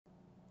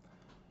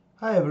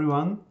Hi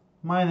everyone,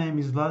 my name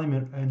is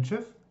Vladimir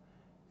Enchev,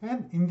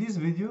 and in this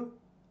video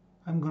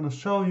I'm going to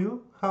show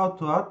you how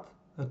to add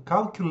a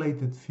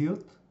calculated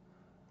field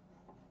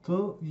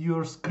to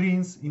your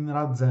screens in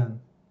Radzen.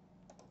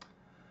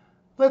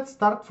 Let's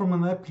start from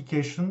an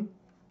application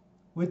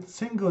with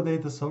single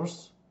data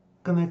source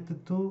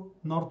connected to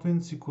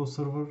Northwind SQL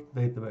Server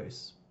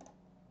database.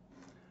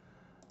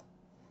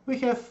 We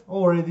have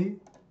already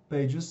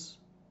pages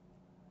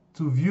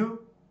to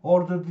view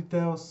order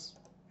details,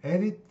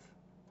 edit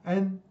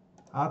and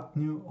add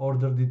new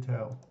order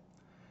detail.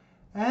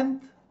 And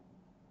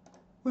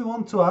we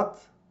want to add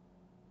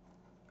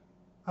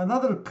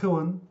another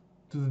column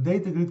to the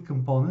DataGrid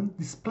component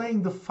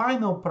displaying the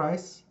final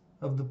price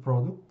of the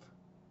product.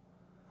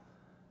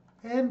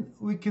 And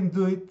we can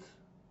do it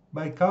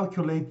by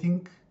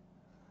calculating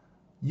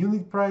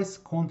unit price,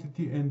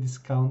 quantity and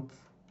discount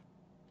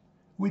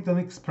with an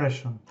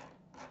expression.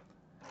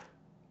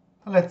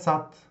 Let's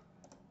add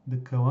the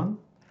column.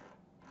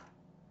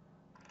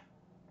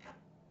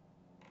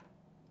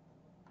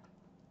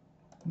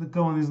 The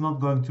column is not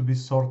going to be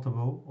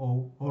sortable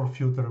or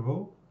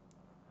filterable.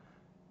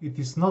 It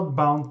is not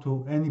bound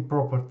to any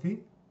property.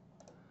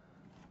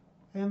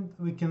 And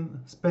we can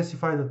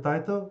specify the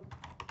title,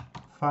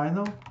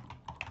 final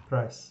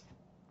price.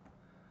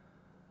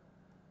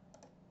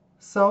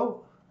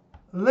 So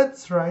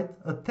let's write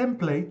a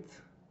template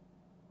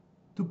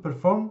to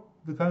perform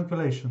the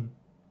calculation.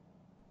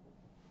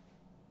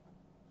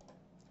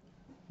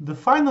 The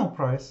final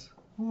price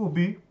will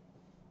be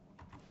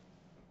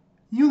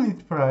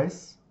unit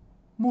price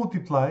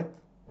multiplied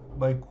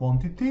by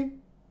quantity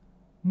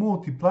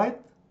multiplied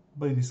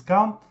by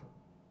discount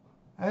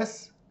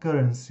as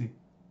currency.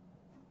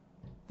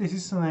 This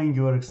is an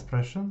Angular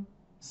expression,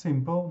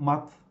 simple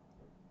math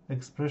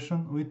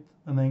expression with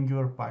an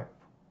Angular pipe.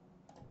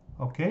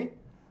 Okay,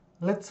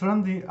 let's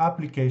run the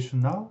application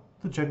now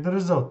to check the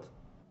result.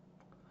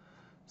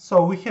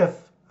 So we have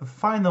a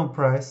final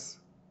price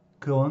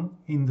column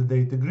in the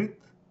DataGrid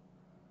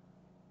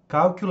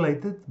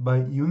calculated by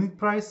unit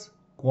price,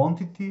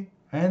 quantity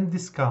and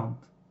discount.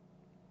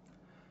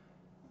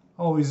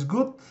 All is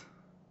good,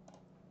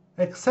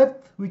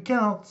 except we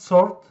cannot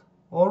sort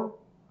or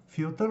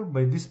filter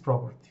by this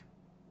property.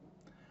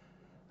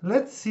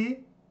 Let's see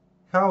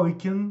how we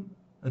can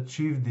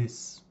achieve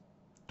this.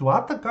 To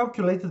add a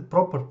calculated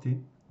property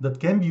that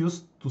can be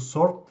used to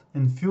sort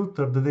and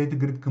filter the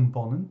DataGrid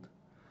component,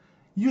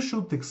 you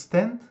should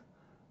extend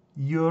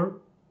your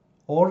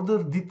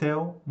order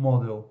detail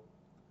model.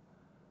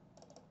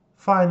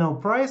 Final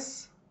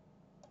price,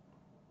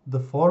 the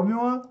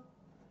formula,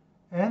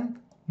 and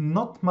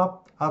not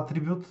mapped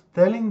attribute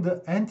telling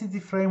the entity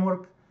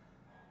framework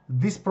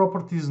this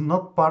property is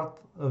not part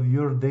of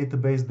your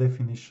database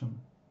definition.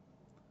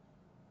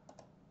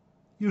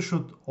 You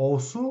should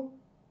also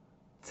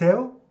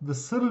tell the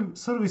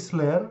service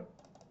layer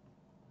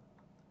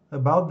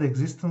about the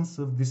existence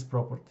of this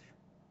property.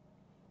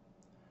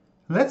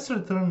 Let's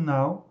return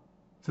now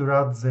to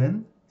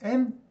Radzen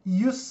and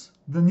use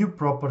the new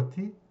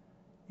property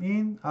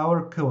in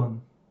our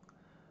column.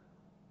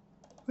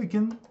 We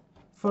can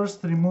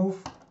first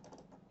remove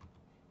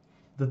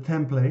the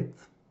template,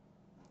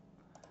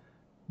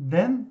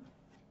 then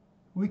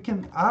we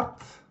can add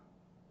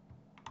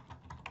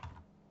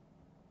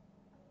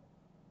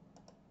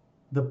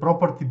the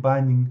property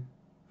binding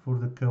for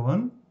the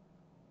column.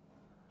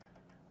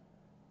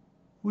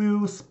 We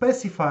will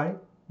specify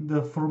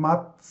the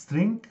format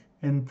string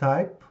and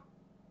type,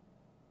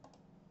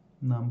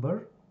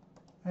 number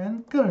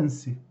and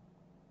currency.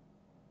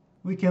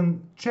 We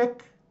can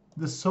check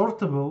the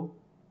sortable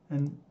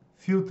and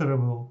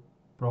filterable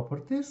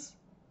properties,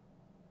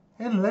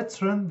 and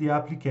let's run the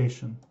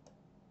application.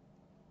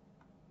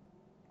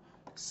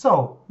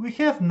 So we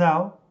have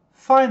now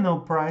final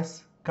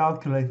price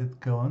calculated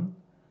column.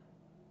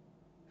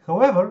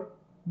 However,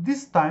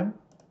 this time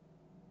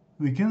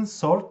we can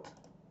sort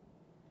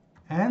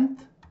and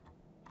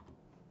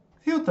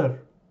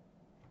filter.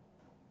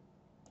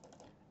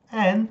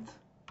 And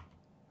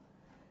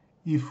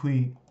if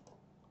we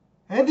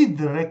edit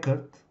the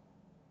record,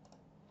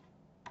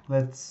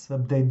 let's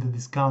update the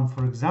discount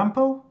for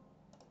example,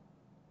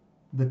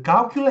 the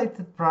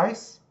calculated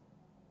price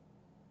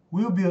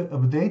will be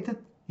updated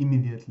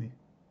immediately.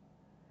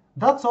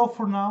 That's all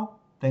for now.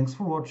 Thanks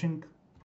for watching.